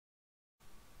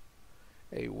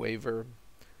A waiver,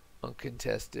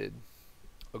 uncontested,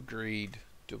 agreed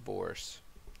divorce,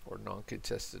 or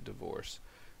non-contested divorce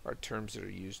are terms that are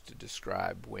used to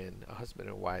describe when a husband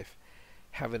and wife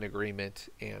have an agreement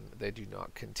and they do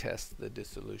not contest the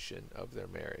dissolution of their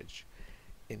marriage.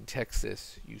 In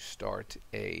Texas, you start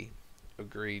a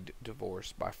agreed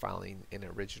divorce by filing an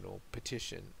original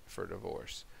petition for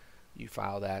divorce. You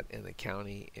file that in the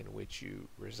county in which you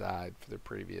reside for the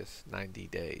previous 90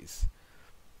 days.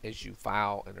 As you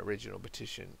file an original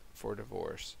petition for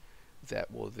divorce,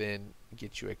 that will then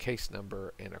get you a case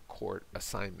number and a court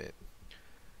assignment.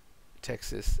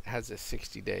 Texas has a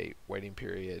 60-day waiting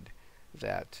period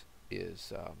that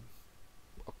is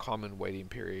a common waiting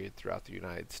period throughout the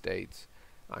United States.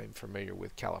 I'm familiar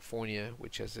with California,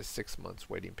 which has a 6 months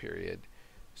waiting period.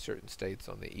 Certain states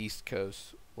on the East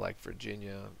Coast, like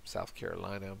Virginia, South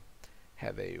Carolina,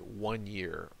 have a 1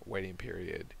 year waiting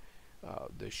period.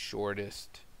 The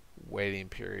shortest waiting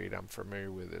period I'm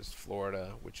familiar with is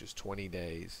Florida, which is 20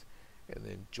 days, and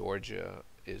then Georgia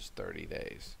is 30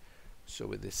 days. So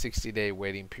with the 60-day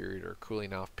waiting period or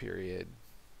cooling off period,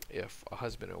 if a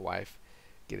husband and wife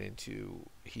get into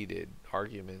heated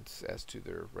arguments as to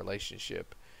their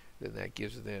relationship, then that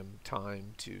gives them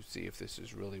time to see if this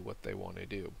is really what they want to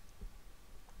do.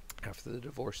 After the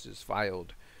divorce is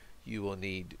filed, you will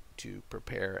need to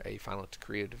prepare a final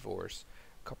decree of divorce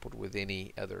coupled with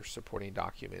any other supporting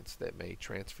documents that may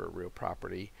transfer real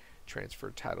property, transfer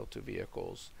title to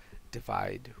vehicles,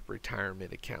 divide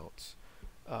retirement accounts.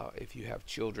 If you have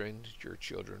children, your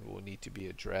children will need to be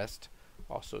addressed.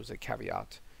 Also, as a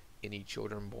caveat, any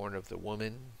children born of the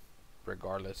woman,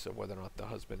 regardless of whether or not the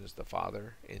husband is the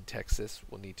father, in Texas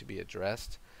will need to be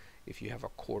addressed. If you have a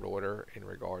court order in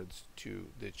regards to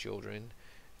the children,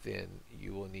 then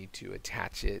you will need to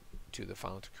attach it to the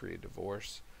final decree of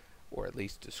divorce, or at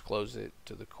least disclose it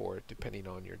to the court depending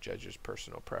on your judge's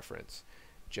personal preference.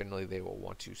 Generally, they will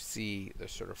want to see the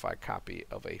certified copy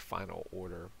of a final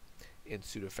order in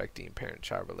suit affecting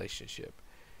parent-child relationship.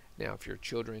 Now, if your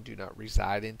children do not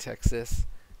reside in Texas,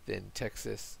 then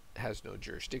Texas has no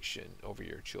jurisdiction over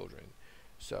your children.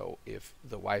 So if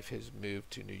the wife has moved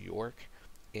to New York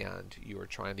and you are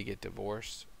trying to get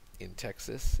divorced in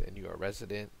Texas and you are a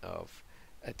resident of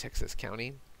a Texas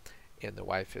county, and the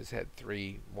wife has had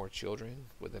 3 more children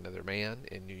with another man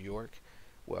in New York,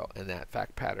 well, in that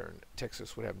fact pattern,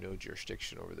 Texas would have no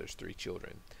jurisdiction over those 3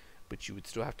 children. But you would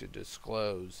still have to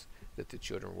disclose that the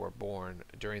children were born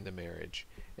during the marriage,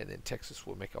 and then Texas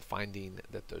will make a finding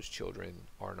that those children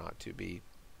are not to be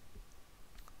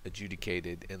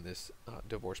adjudicated in this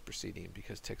divorce proceeding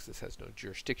because Texas has no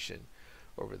jurisdiction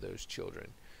over those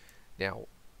children. Now,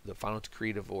 the final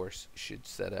decree divorce should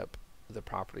set up the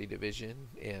property division,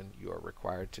 and you are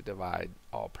required to divide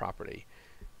all property.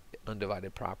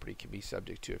 Undivided property can be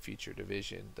subject to a future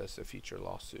division, thus a future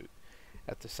lawsuit.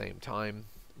 At the same time,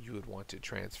 you would want to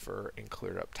transfer and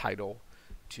clear up title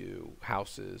to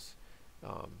houses,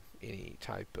 any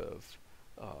type of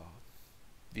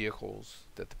vehicles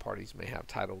that the parties may have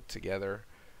titled together.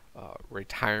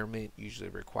 Retirement usually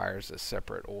requires a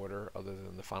separate order other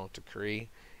than the final decree.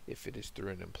 If it is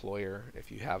through an employer, if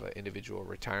you have an individual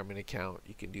retirement account,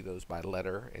 you can do those by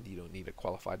letter and you don't need a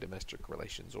qualified domestic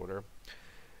relations order.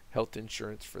 Health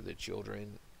insurance for the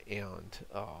children and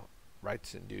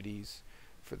rights and duties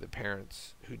for the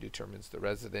parents who determines the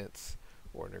residence,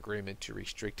 or an agreement to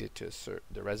restrict it to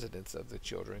the residence of the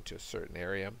children to a certain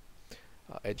area.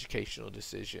 Educational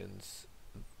decisions,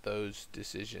 those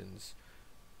decisions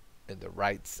and the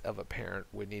rights of a parent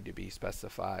would need to be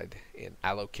specified and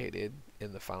allocated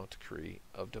in the final decree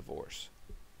of divorce.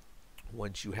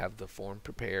 Once you have the form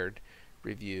prepared,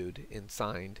 reviewed, and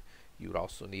signed, you would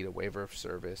also need a waiver of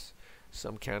service.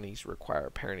 Some counties require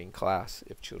a parenting class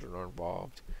if children are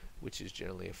involved, which is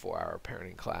generally a 4-hour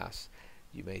parenting class.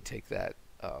 You may take that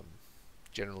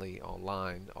generally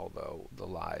online, although the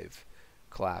live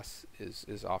class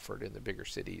is offered in the bigger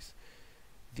cities.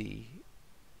 The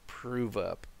prove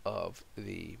up of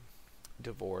the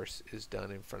divorce is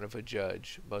done in front of a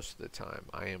judge most of the time.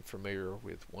 I am familiar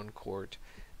with one court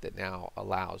that now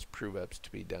allows prove ups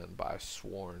to be done by a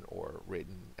sworn or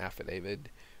written affidavit,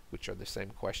 which are the same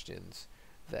questions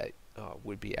that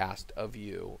would be asked of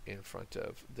you in front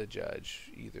of the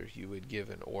judge. Either you would give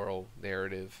an oral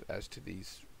narrative as to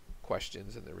these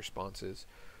questions and the responses,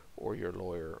 or your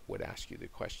lawyer would ask you the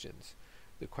questions.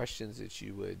 The questions that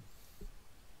you would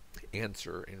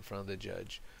answer in front of the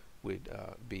judge would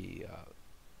be,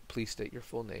 please state your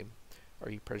full name. Are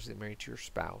you presently married to your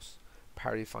spouse?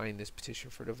 Prior to filing this petition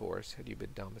for divorce, had you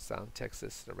been domiciled in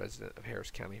Texas and a resident of Harris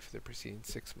County for the preceding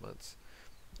 6 months,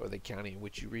 or the county in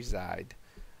which you reside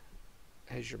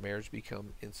Has your marriage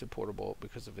become insupportable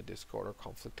because of a discord or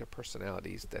conflict of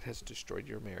personalities that has destroyed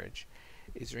your marriage?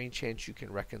 Is there any chance you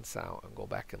can reconcile and go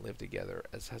back and live together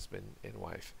as husband and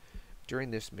wife?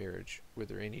 During this marriage, were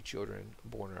there any children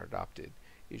born or adopted?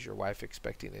 Is your wife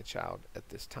expecting a child at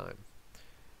this time?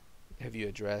 Have you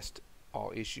addressed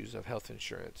all issues of health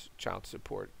insurance, child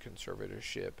support,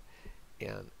 conservatorship,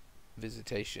 and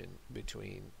visitation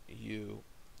between you,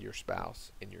 your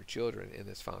spouse, and your children in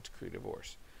this final decree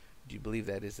divorce? Do you believe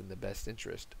that is in the best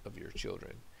interest of your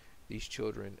children? These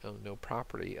children own no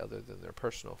property other than their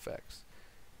personal effects.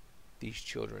 These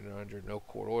children are under no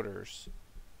court orders.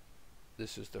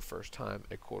 This is the first time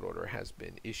a court order has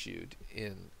been issued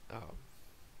in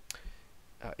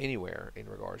anywhere in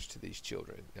regards to these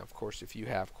children. Now, of course, if you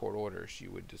have court orders,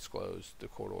 you would disclose the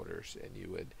court orders and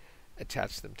you would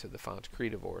attach them to the final decree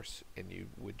divorce, and you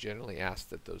would generally ask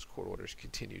that those court orders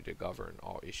continue to govern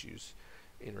all issues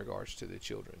in regards to the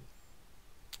children.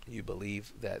 You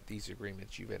believe that these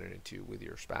agreements you've entered into with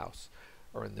your spouse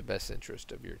are in the best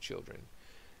interest of your children.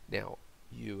 Now,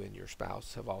 you and your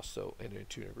spouse have also entered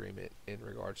into an agreement in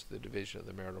regards to the division of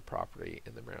the marital property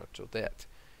and the marital debt.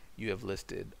 You have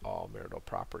listed all marital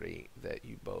property that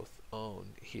you both own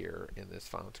here in this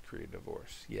final decree of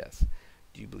divorce. Yes.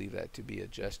 Do you believe that to be a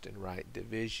just and right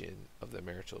division of the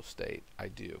marital estate? I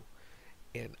do.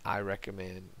 And I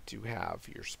recommend to have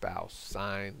your spouse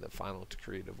sign the final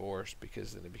decree of divorce,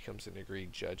 because then it becomes an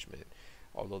agreed judgment.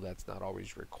 Although that's not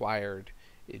always required,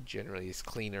 it generally is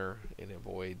cleaner and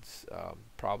avoids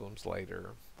problems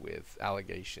later with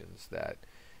allegations that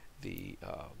the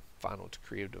final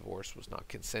decree of divorce was not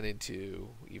consented to,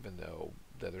 even though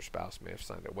the other spouse may have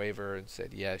signed a waiver and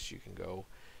said, yes, you can go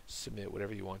submit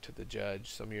whatever you want to the judge.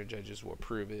 Some of your judges will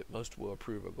approve it. Most will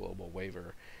approve a global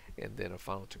waiver and then a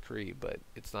final decree, but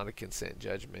it's not a consent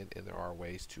judgment, and there are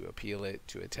ways to appeal it,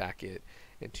 to attack it,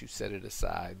 and to set it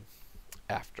aside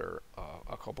after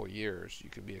a couple years. You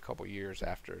can be a couple years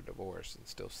after a divorce and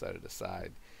still set it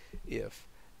aside if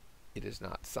it is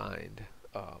not signed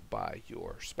by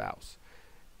your spouse.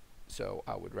 So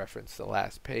I would reference the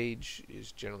last page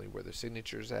is generally where the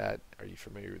signature is at. Are you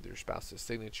familiar with your spouse's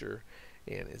signature?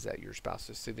 And is that your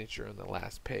spouse's signature on the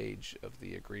last page of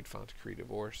the agreed final decree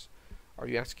divorce? Are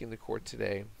you asking the court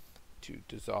today to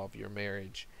dissolve your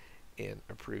marriage and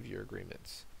approve your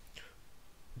agreements?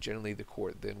 Generally, the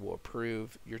court then will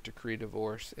approve your decree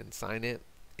divorce and sign it,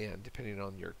 and depending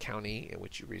on your county in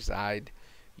which you reside,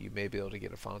 you may be able to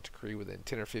get a final decree within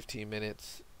 10 or 15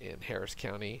 minutes. In Harris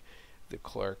County, the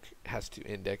clerk has to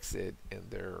index it, and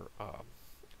they're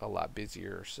a lot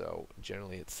busier, so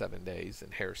generally it's 7 days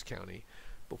in Harris County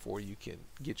before you can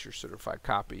get your certified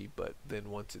copy, but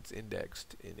then once it's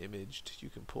indexed and imaged, you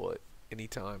can pull it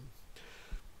anytime.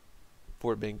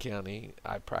 Fort Bend County,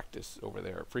 I practice over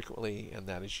there frequently, and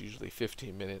that is usually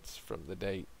 15 minutes from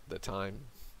the time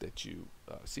that you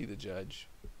see the judge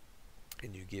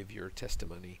and you give your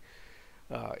testimony.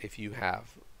 If you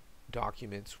have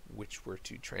documents which were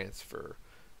to transfer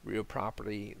real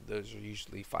property, those are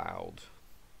usually filed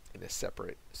in a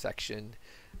separate section,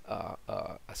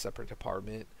 a separate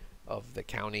department of the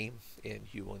county, and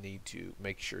you will need to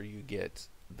make sure you get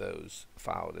those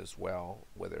filed as well,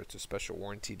 whether it's a special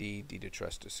warranty deed, deed of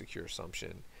trust, or secure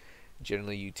assumption.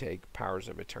 Generally, you take powers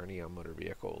of attorney on motor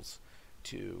vehicles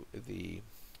to the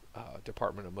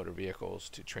Department of Motor Vehicles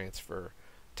to transfer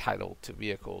title to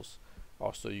vehicles.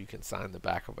 Also, you can sign the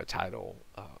back of a title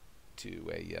to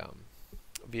a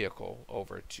vehicle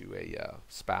over to a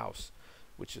spouse,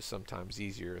 which is sometimes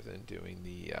easier than doing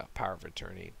the power of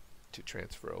attorney to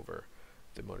transfer over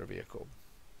the motor vehicle.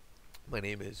 My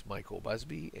name is Michael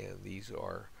Busby, and these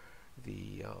are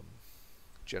the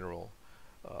general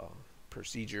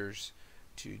procedures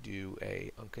to do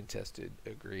a uncontested,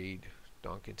 agreed,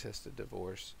 non-contested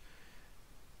divorce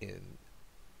in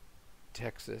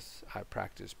Texas. I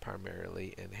practice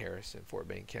primarily in Harris and Fort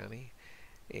Bend County,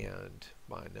 and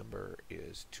my number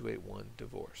is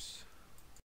 281-DIVORCE.